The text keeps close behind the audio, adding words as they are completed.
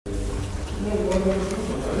We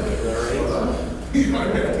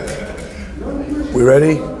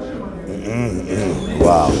ready?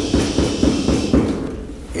 Wow.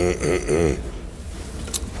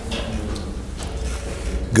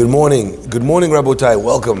 Good morning, Rabotai.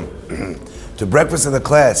 Welcome to Breakfast in the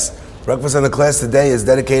Class. Breakfast in the Class today is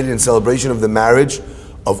dedicated in celebration of the marriage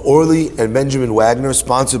of Orly and Benjamin Wagner,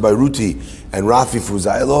 sponsored by Ruti and Rafi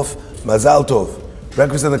Fuzailov. Mazal Tov.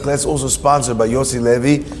 Breakfast in the Class also sponsored by Yossi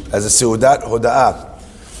Levi as a Seudat Hoda'ah.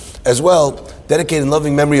 As well, dedicated in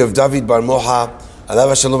loving memory of David Bar Moha,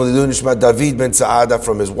 Alav Shalom Alilu Nishmat David Ben Saada,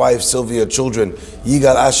 from his wife Sylvia, children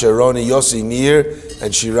Yigal, Asher, Roni, Yossi, Nir,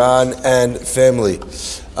 and Shiran, and family.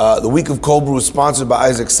 The week of Cold Brew is sponsored by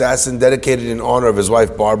Isaac Sasson, dedicated in honor of his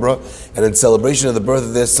wife Barbara, and in celebration of the birth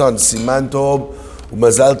of their son Siman Tov,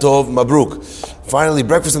 Mazal Tov, Mabruk. Finally,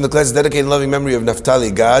 Breakfast in the Class is dedicated in loving memory of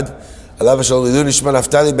Naftali Gad, Alav Shalom Alilu Nishmat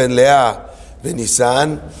Naftali Ben Leah Ben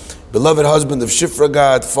Nisan, beloved husband of Shifra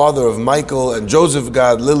Gad, father of Michael and Joseph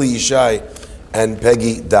Gad, Lily Yishai, and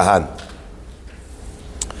Peggy Dahan.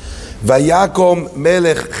 Vayakom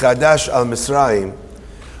Melech Chadash al Misraim,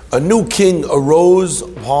 a new king arose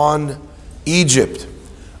upon Egypt,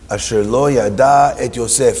 Asher lo yada et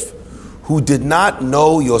Yosef, who did not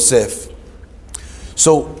know Yosef.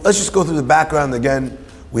 So let's just go through the background again.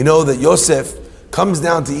 We know that Yosef comes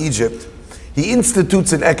down to Egypt. He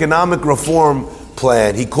institutes an economic reform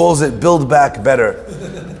plan. He calls it Build Back Better.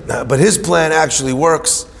 But his plan actually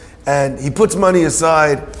works, and he puts money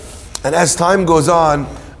aside, and as time goes on,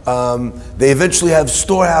 they eventually have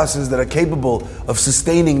storehouses that are capable of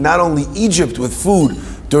sustaining not only Egypt with food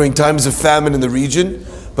during times of famine in the region,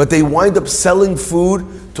 but they wind up selling food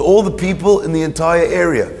to all the people in the entire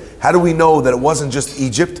area. How do we know that it wasn't just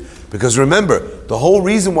Egypt? Because remember, the whole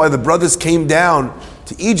reason why the brothers came down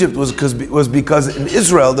to Egypt was because in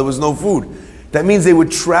Israel there was no food. That means they were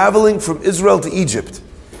traveling from Israel to Egypt.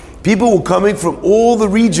 People were coming from all the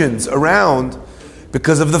regions around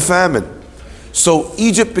because of the famine. So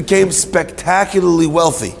Egypt became spectacularly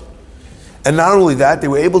wealthy. And not only that, they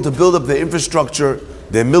were able to build up their infrastructure,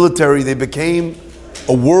 their military. They became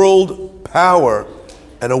a world power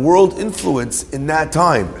and a world influence in that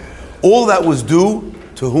time. All that was due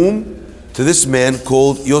to whom? To this man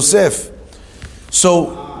called Yosef.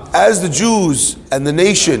 So as the Jews and the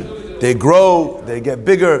nation, they grow, they get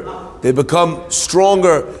bigger, they become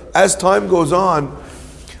stronger. As time goes on,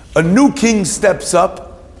 a new king steps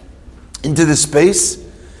up into this space.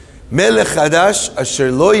 Melech Chadash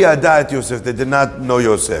asher lo yada et Yosef, they did not know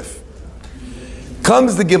Yosef.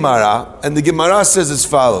 Comes the Gemara, and the Gemara says as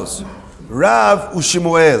follows: Rav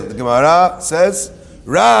u'Shmuel. The Gemara says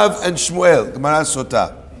Rav and Shmuel. Gemara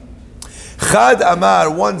Sota. Chad Amar,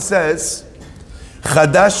 one says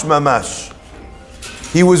Chadash Mamash.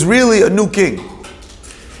 He was really a new king.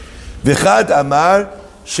 V'chad Amar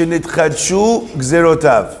shenitchadshu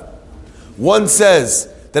gzerotav. One says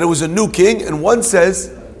that it was a new king, and one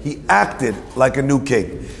says he acted like a new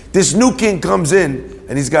king. This new king comes in,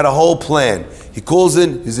 and he's got a whole plan. He calls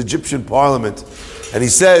in his Egyptian parliament, and he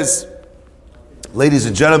says, ladies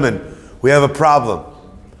and gentlemen, we have a problem.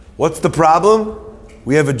 What's the problem?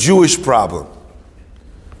 We have a Jewish problem.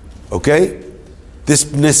 Okay?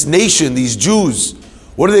 This nation, these Jews,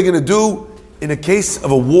 what are they going to do? In a case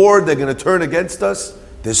of a war, they're going to turn against us.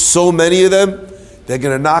 There's so many of them. They're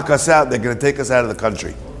going to knock us out. They're going to take us out of the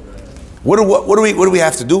country. What do we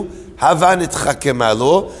have to do? Let's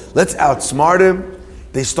outsmart him.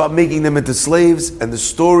 They start making them into slaves, and the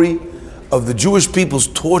story of the Jewish people's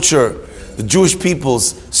torture, the Jewish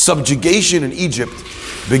people's subjugation in Egypt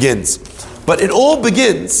begins. But it all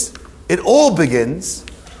begins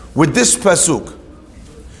with this pasuk.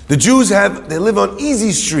 The Jews they live on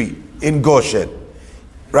Easy Street in Goshen,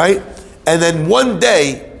 right? And then one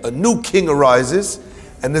day, a new king arises,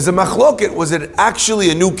 and there's a machloket. Was it actually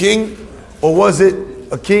a new king, or was it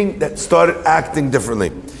a king that started acting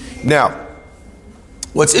differently? Now,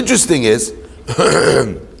 what's interesting is,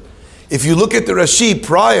 if you look at the Rashi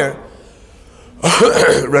prior,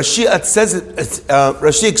 Rashi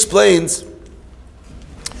explains,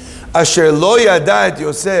 Asher lo yada et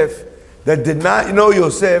Yosef, that did not know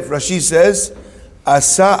Yosef. Rashi says,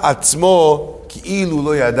 Asa atzmo ki'ilu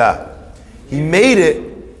lo yada. He made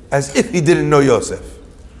it as if he didn't know Yosef.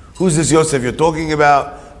 Who's this Yosef you're talking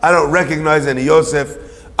about? I don't recognize any Yosef.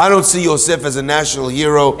 I don't see Yosef as a national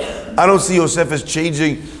hero. I don't see Yosef as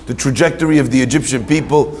changing the trajectory of the Egyptian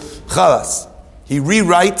people. Chalas. He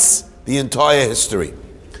rewrites the entire history.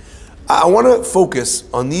 I want to focus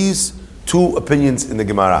on these two opinions in the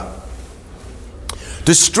Gemara.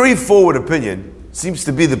 The straightforward opinion seems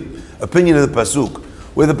to be the opinion of the Pasuk,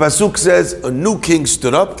 where the Pasuk says a new king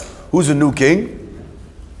stood up Who's a new king?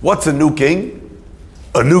 What's a new king?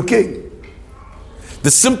 A new king.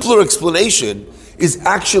 The simpler explanation is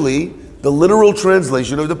actually the literal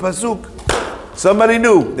translation of the pasuk. Somebody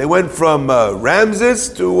new. They went from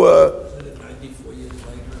Ramses to. Wasn't it 94 years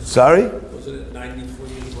later? Sorry? Wasn't it 94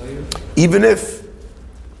 years later? Even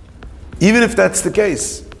if that's the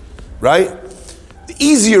case, right? The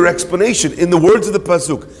easier explanation in the words of the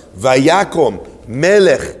pasuk, Vayakom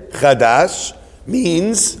Melech Chadash,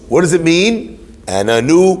 means, what does it mean? And a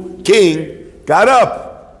new king got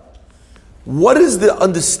up. What is the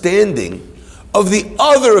understanding of the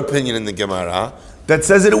other opinion in the Gemara that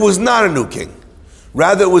says that it was not a new king?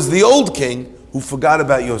 Rather, it was the old king who forgot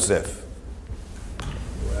about Yosef.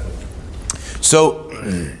 So,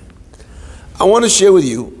 I want to share with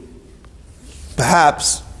you,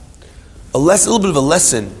 perhaps, a little bit of a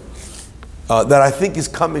lesson that I think is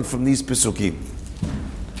coming from these Pesukim.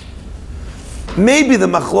 Maybe the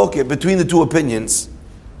machloket between the two opinions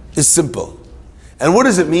is simple. And what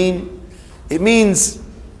does it mean? It means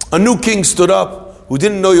a new king stood up who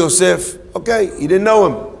didn't know Yosef. Okay, he didn't know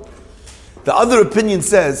him. The other opinion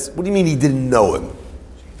says, what do you mean he didn't know him?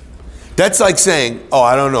 That's like saying, oh,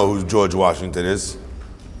 I don't know who George Washington is.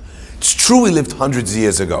 It's true he lived hundreds of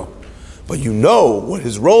years ago, but you know what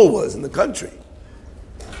his role was in the country.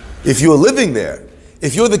 If you're living there,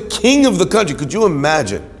 if you're the king of the country, could you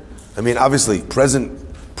imagine? I mean, obviously,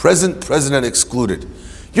 president excluded.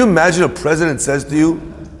 You imagine a president says to you,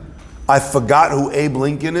 I forgot who Abe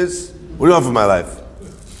Lincoln is? What do you want for my life?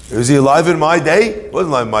 Was he alive in my day? Wasn't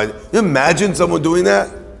alive in my day. You imagine someone doing that?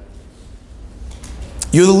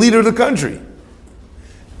 You're the leader of the country.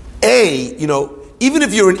 Even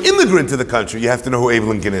if you're an immigrant to the country, you have to know who Abe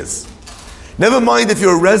Lincoln is. Never mind if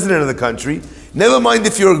you're a resident of the country. Never mind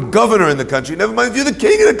if you're a governor in the country. Never mind if you're the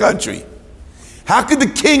king of the country. How could the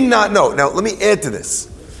king not know? Now, let me add to this.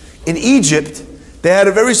 In Egypt, they had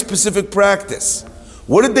a very specific practice.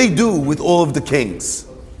 What did they do with all of the kings?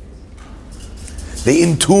 They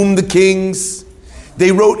entombed the kings.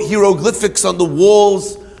 They wrote hieroglyphics on the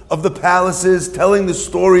walls of the palaces, telling the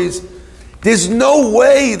stories. There's no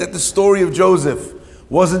way that the story of Joseph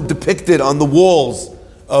wasn't depicted on the walls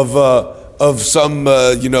of some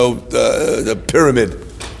pyramid.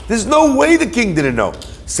 There's no way the king didn't know.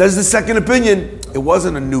 Says the second opinion, it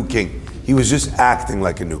wasn't a new king. He was just acting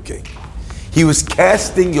like a new king. He was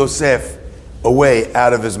casting Yosef away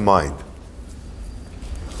out of his mind.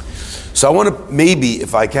 So I want to maybe,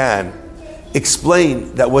 if I can,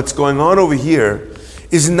 explain that what's going on over here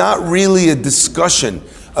is not really a discussion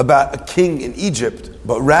about a king in Egypt,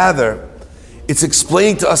 but rather it's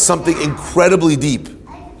explaining to us something incredibly deep.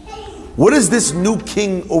 What is this new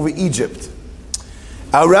king over Egypt?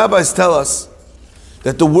 Our rabbis tell us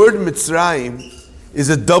that the word Mitzrayim is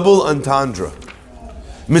a double entendre.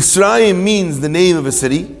 Mitzrayim means the name of a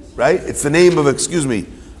city, right? It's the name of a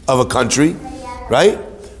country, right?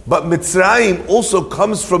 But Mitzrayim also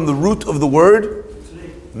comes from the root of the word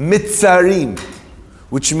Mitzarim,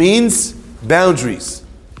 which means boundaries.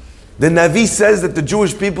 The Navi says that the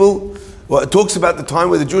Jewish people, it talks about the time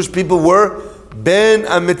where the Jewish people were Ben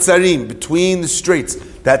HaMitzarim, between the straits,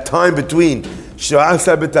 that time between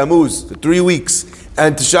Sha'asar B'Tammuz, the 3 weeks,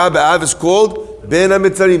 and Tisha B'Av is called Ben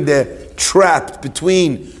HaMitzarim. They're trapped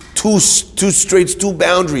between two straits, two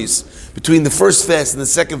boundaries, between the first fast and the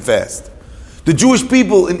second fast. The Jewish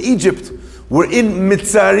people in Egypt were in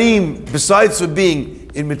Mitzarim, besides for being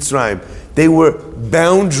in Mitzrayim. They were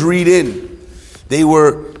boundaried in. They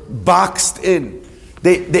were boxed in.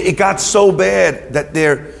 It got so bad that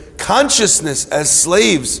their consciousness as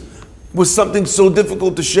slaves was something so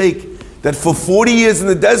difficult to shake that for 40 years in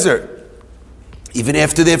the desert, even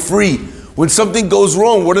after they're free, when something goes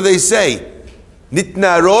wrong, what do they say?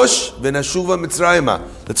 Nitna rosh v'nashuva Mitzrayima.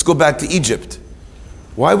 Let's go back to Egypt.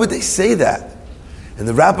 Why would they say that? And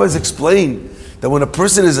the rabbis explain that when a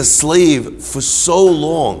person is a slave for so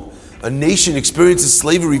long, a nation experiences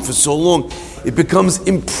slavery for so long, it becomes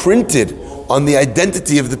imprinted on the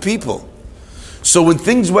identity of the people. So when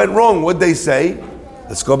things went wrong, what'd they say?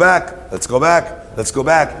 Let's go back, let's go back, let's go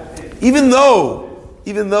back. Even though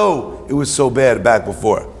it was so bad back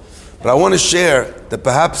before. But I want to share that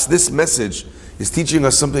perhaps this message is teaching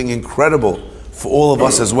us something incredible for all of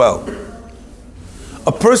us as well.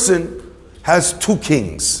 A person has two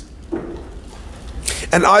kings.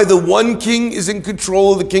 And either one king is in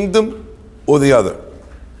control of the kingdom or the other.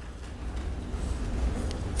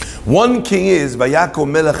 One king is Vayakom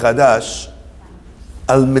Melech Chadash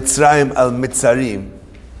al Mitzrayim al Mitzarim.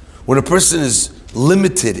 When a person is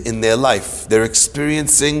limited in their life, they're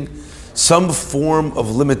experiencing some form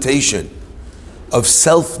of limitation, of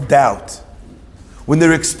self-doubt. when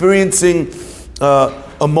they're experiencing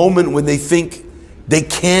a moment when they think they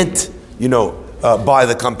can't, buy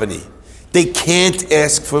the company. They can't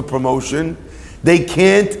ask for promotion. They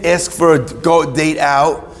can't ask for a date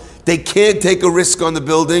out. They can't take a risk on the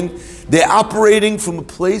building. They're operating from a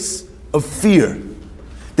place of fear.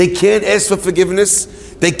 They can't ask for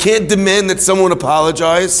forgiveness. They can't demand that someone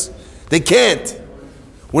apologize. They can't.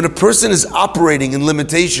 When a person is operating in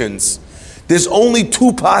limitations, there's only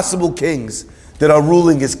two possible kings that are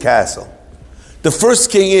ruling his castle. The first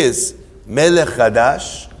king is Melech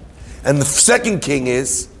Chadash, and the second king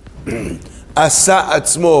is Asa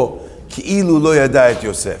Atzmo Ki'ilu Lo Yada Et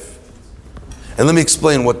Yosef. And let me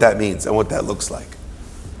explain what that means and what that looks like.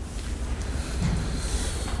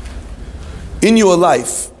 In your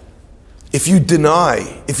life, if you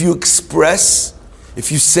deny, if you express,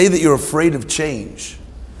 if you say that you're afraid of change,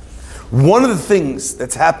 one of the things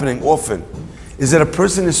that's happening often is that a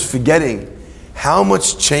person is forgetting how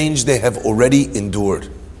much change they have already endured.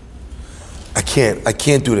 I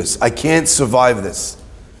can't do this. I can't survive this.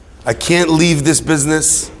 I can't leave this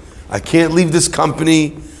business. I can't leave this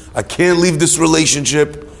company. I can't leave this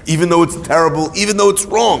relationship, even though it's terrible, even though it's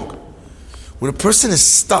wrong. When a person is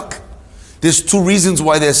stuck, there's two reasons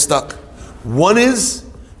why they're stuck. One is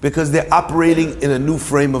because they're operating in a new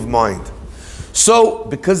frame of mind. So,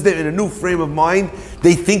 because they're in a new frame of mind,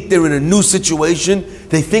 they think they're in a new situation.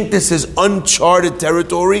 They think this is uncharted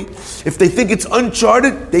territory. If they think it's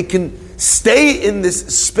uncharted, they can stay in this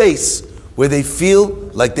space where they feel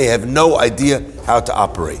like they have no idea how to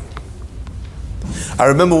operate. I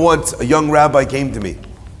remember once a young rabbi came to me.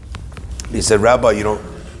 He said, "Rabbi, you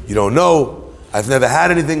don't know. I've never had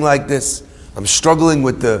anything like this. I'm struggling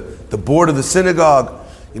with the board of the synagogue.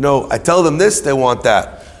 I tell them this, they want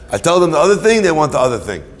that. I tell them the other thing, they want the other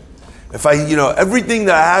thing. If everything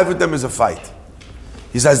that I have with them is a fight."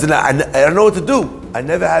 He says, I don't know what to do. I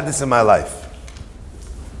never had this in my life.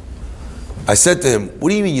 I said to him, "What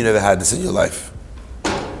do you mean you never had this in your life?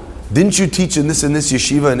 Didn't you teach in this and this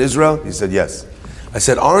yeshiva in Israel?" He said, "Yes." I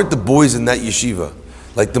said, "Aren't the boys in that yeshiva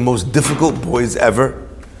like the most difficult boys ever?"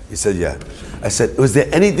 He said, "Yeah." I said, "Was there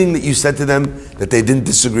anything that you said to them that they didn't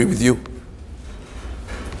disagree with you?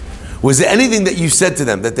 Was there anything that you said to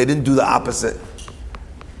them that they didn't do the opposite?"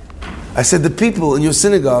 I said, "The people in your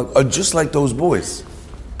synagogue are just like those boys.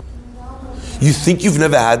 You think you've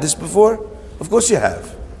never had this before? Of course you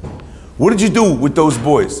have. What did you do with those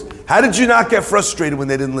boys? How did you not get frustrated when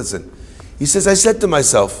they didn't listen?" He says, "I said to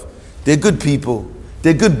myself, they're good people,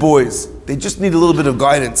 they're good boys, they just need a little bit of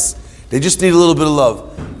guidance, they just need a little bit of love."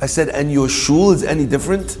 I said, "And your shul is any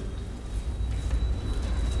different?"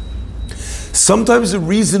 Sometimes the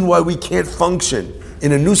reason why we can't function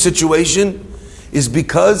in a new situation is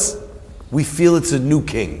because we feel it's a new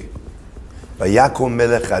king. Vayakom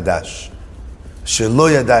melech chadash,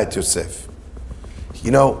 shelo yada et Yosef.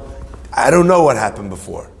 I don't know what happened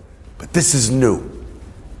before, but this is new.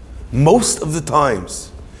 Most of the times,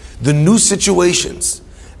 the new situations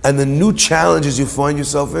and the new challenges you find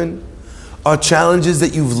yourself in are challenges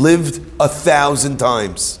that you've lived 1,000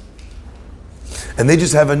 times. And they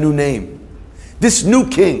just have a new name. This new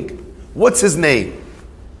king, what's his name?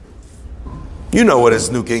 You know what his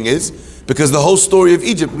new king is, because the whole story of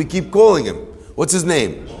Egypt, we keep calling him. What's his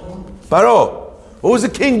name? Paro. What was the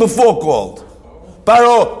king before called?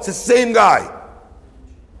 Paro. It's the same guy.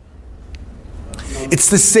 It's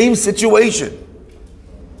the same situation.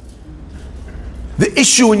 The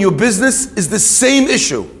issue in your business is the same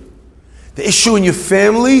issue. The issue in your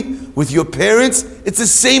family, with your parents, it's the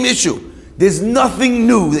same issue. There's nothing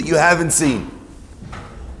new that you haven't seen.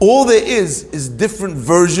 All there is different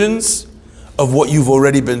versions of what you've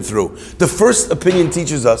already been through. The first opinion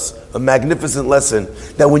teaches us a magnificent lesson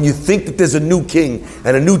that when you think that there's a new king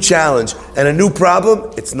and a new challenge and a new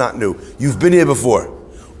problem, it's not new. You've been here before.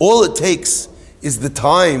 All it takes is the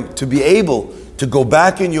time to be able to go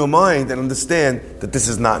back in your mind and understand that this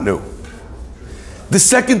is not new. The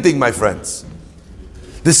second thing, my friends,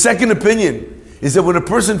 the second opinion is that when a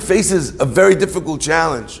person faces a very difficult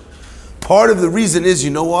challenge, part of the reason is,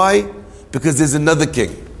 you know why? Because there's another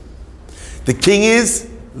king. The king is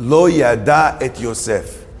Lo Yada Et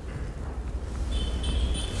Yosef.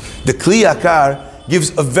 The Kli Yakar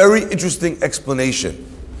gives a very interesting explanation.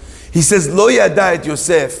 He says Lo Yada Et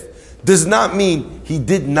Yosef does not mean he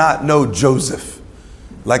did not know Joseph.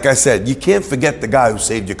 Like I said, you can't forget the guy who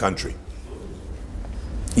saved your country.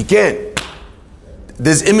 You can't.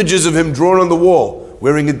 There's images of him drawn on the wall,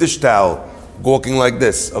 wearing a dish towel, walking like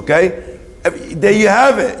this, okay? There you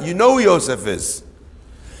have it. You know who Yosef is.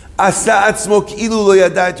 Asa atzmo ki'ilu lo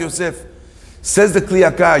yada et Yosef. Says the Kli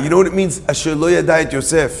Yakar, you know what it means? Asher lo yada et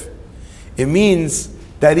Yosef. It means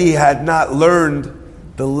that he had not learned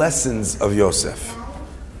the lessons of Yosef.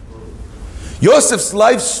 Yosef's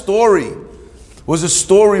life story was a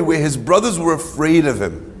story where his brothers were afraid of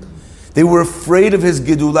him. They were afraid of his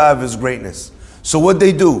gedulah, of his greatness. So what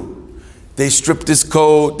they do? They stripped his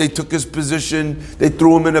coat, they took his position, they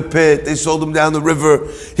threw him in a pit, they sold him down the river,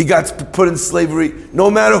 he got put in slavery. No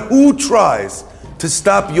matter who tries to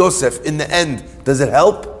stop Yosef, in the end, does it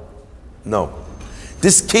help? No.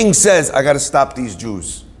 This king says, I got to stop these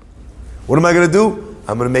Jews. What am I going to do?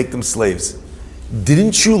 I'm going to make them slaves.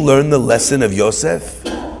 Didn't you learn the lesson of Yosef?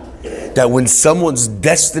 That when someone's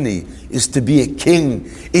destiny is to be a king,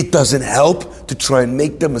 it doesn't help to try and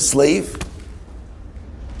make them a slave?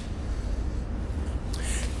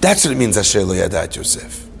 That's what it means, Asher lo yada et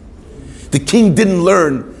Yosef. The king didn't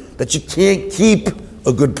learn that you can't keep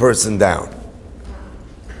a good person down.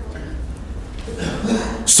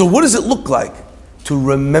 So what does it look like to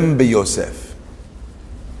remember Yosef?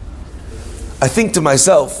 I think to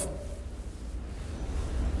myself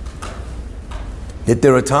that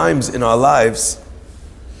there are times in our lives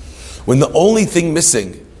when the only thing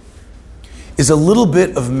missing is a little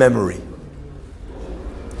bit of memory.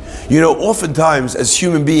 You know, oftentimes as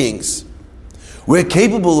human beings, we're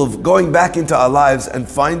capable of going back into our lives and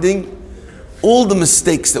finding all the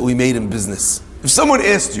mistakes that we made in business. If someone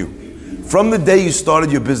asked you, from the day you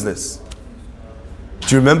started your business,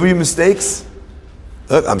 do you remember your mistakes?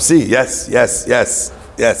 Look, I'm seeing, yes.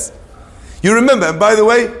 You remember, and by the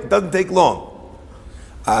way, it doesn't take long.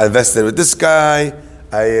 I invested with this guy,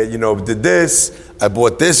 I did this, I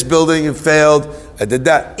bought this building and failed, I did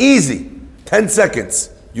that. Easy, 10 seconds.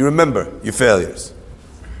 You remember your failures.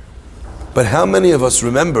 But how many of us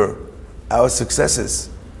remember our successes?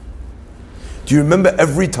 Do you remember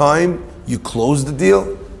every time you closed the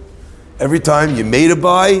deal? Every time you made a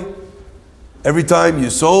buy? Every time you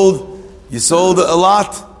sold a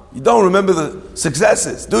lot? You don't remember the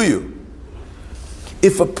successes, do you?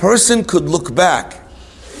 If a person could look back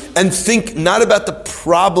and think not about the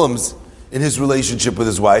problems in his relationship with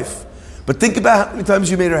his wife, but think about how many times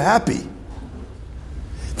you made her happy.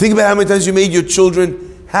 Think about how many times you made your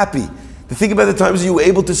children happy. Think about the times you were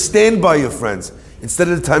able to stand by your friends instead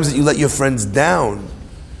of the times that you let your friends down.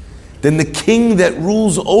 Then the king that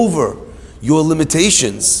rules over your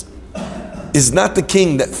limitations is not the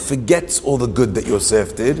king that forgets all the good that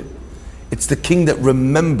Yosef did. It's the king that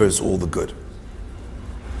remembers all the good.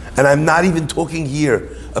 And I'm not even talking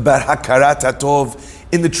here about hakarat hatov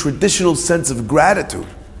in the traditional sense of gratitude.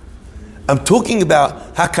 I'm talking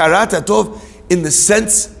about hakarat hatov in the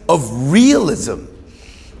sense of realism.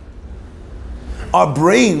 Our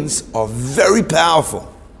brains are very powerful,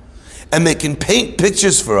 and they can paint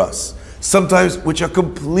pictures for us, sometimes which are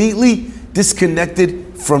completely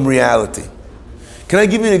disconnected from reality. Can I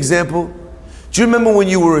give you an example? Do you remember when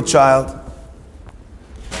you were a child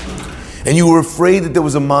and you were afraid that there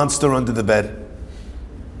was a monster under the bed?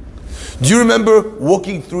 Do you remember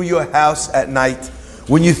walking through your house at night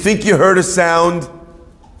when you think you heard a sound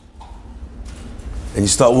and you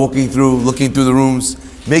start walking through, looking through the rooms,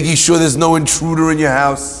 making sure there's no intruder in your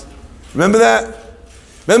house? Remember that?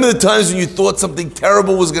 Remember the times when you thought something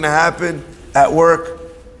terrible was going to happen at work?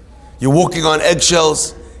 You're walking on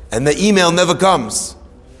eggshells and the email never comes.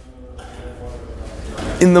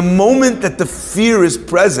 In the moment that the fear is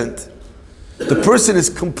present, the person is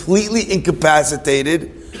completely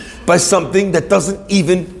incapacitated by something that doesn't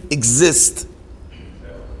even exist.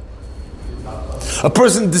 A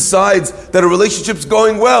person decides that a relationship's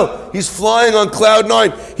going well. He's flying on cloud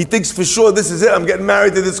 9. He thinks for sure, this is it, I'm getting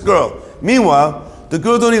married to this girl. Meanwhile, the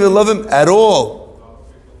girl don't even love him at all.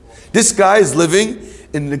 This guy is living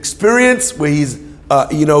in an experience where he's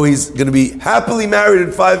going to be happily married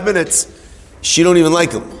in 5 minutes. She don't even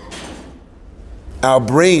like him. Our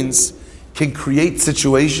brains can create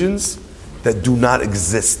situations that do not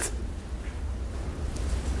exist.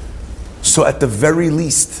 So at the very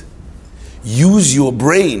least, use your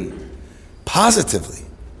brain positively.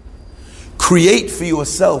 Create for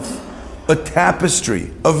yourself a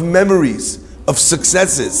tapestry of memories, of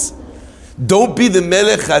successes. Don't be the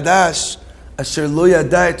melech hadash asher lo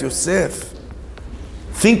yada et Yosef.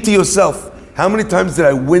 Think to yourself, how many times did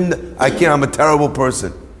I win? I'm a terrible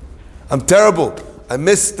person. I'm terrible. I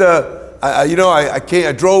missed,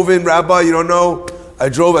 I drove in, Rabbi, you don't know. I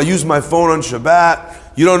used my phone on Shabbat.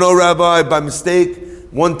 You don't know, Rabbi, by mistake.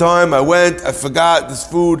 One time I went, I forgot this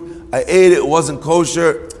food. I ate it, it wasn't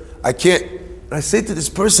kosher. I can't. And I say to this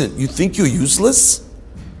person, you think you're useless?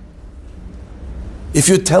 If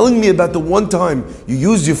you're telling me about the one time you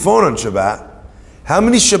used your phone on Shabbat, how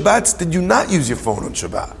many Shabbats did you not use your phone on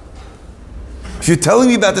Shabbat? If you're telling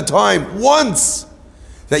me about the time once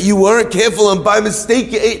that you weren't careful and by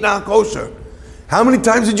mistake you ate non-kosher, how many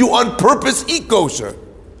times did you on purpose eat kosher?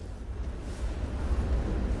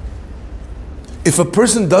 If a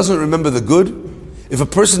person doesn't remember the good, if a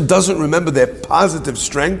person doesn't remember their positive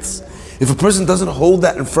strengths, if a person doesn't hold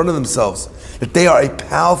that in front of themselves, that they are a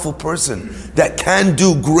powerful person that can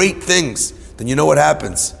do great things, then you know what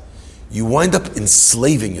happens? You wind up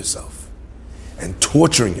enslaving yourself and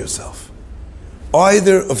torturing yourself.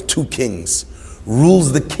 Either of two kings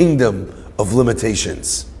rules the kingdom of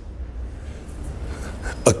limitations.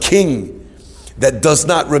 A king that does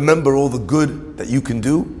not remember all the good that you can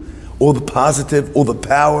do, all the positive, all the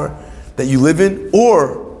power that you live in,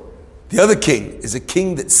 or the other king is a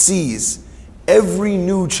king that sees every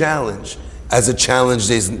new challenge as a challenge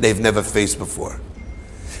they've never faced before.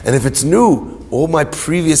 And if it's new, all my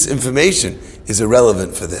previous information is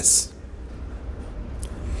irrelevant for this.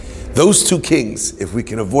 Those two kings, if we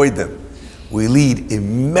can avoid them, we lead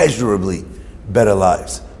immeasurably better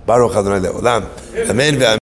lives. Baruch Adonai Le'olam. Amen.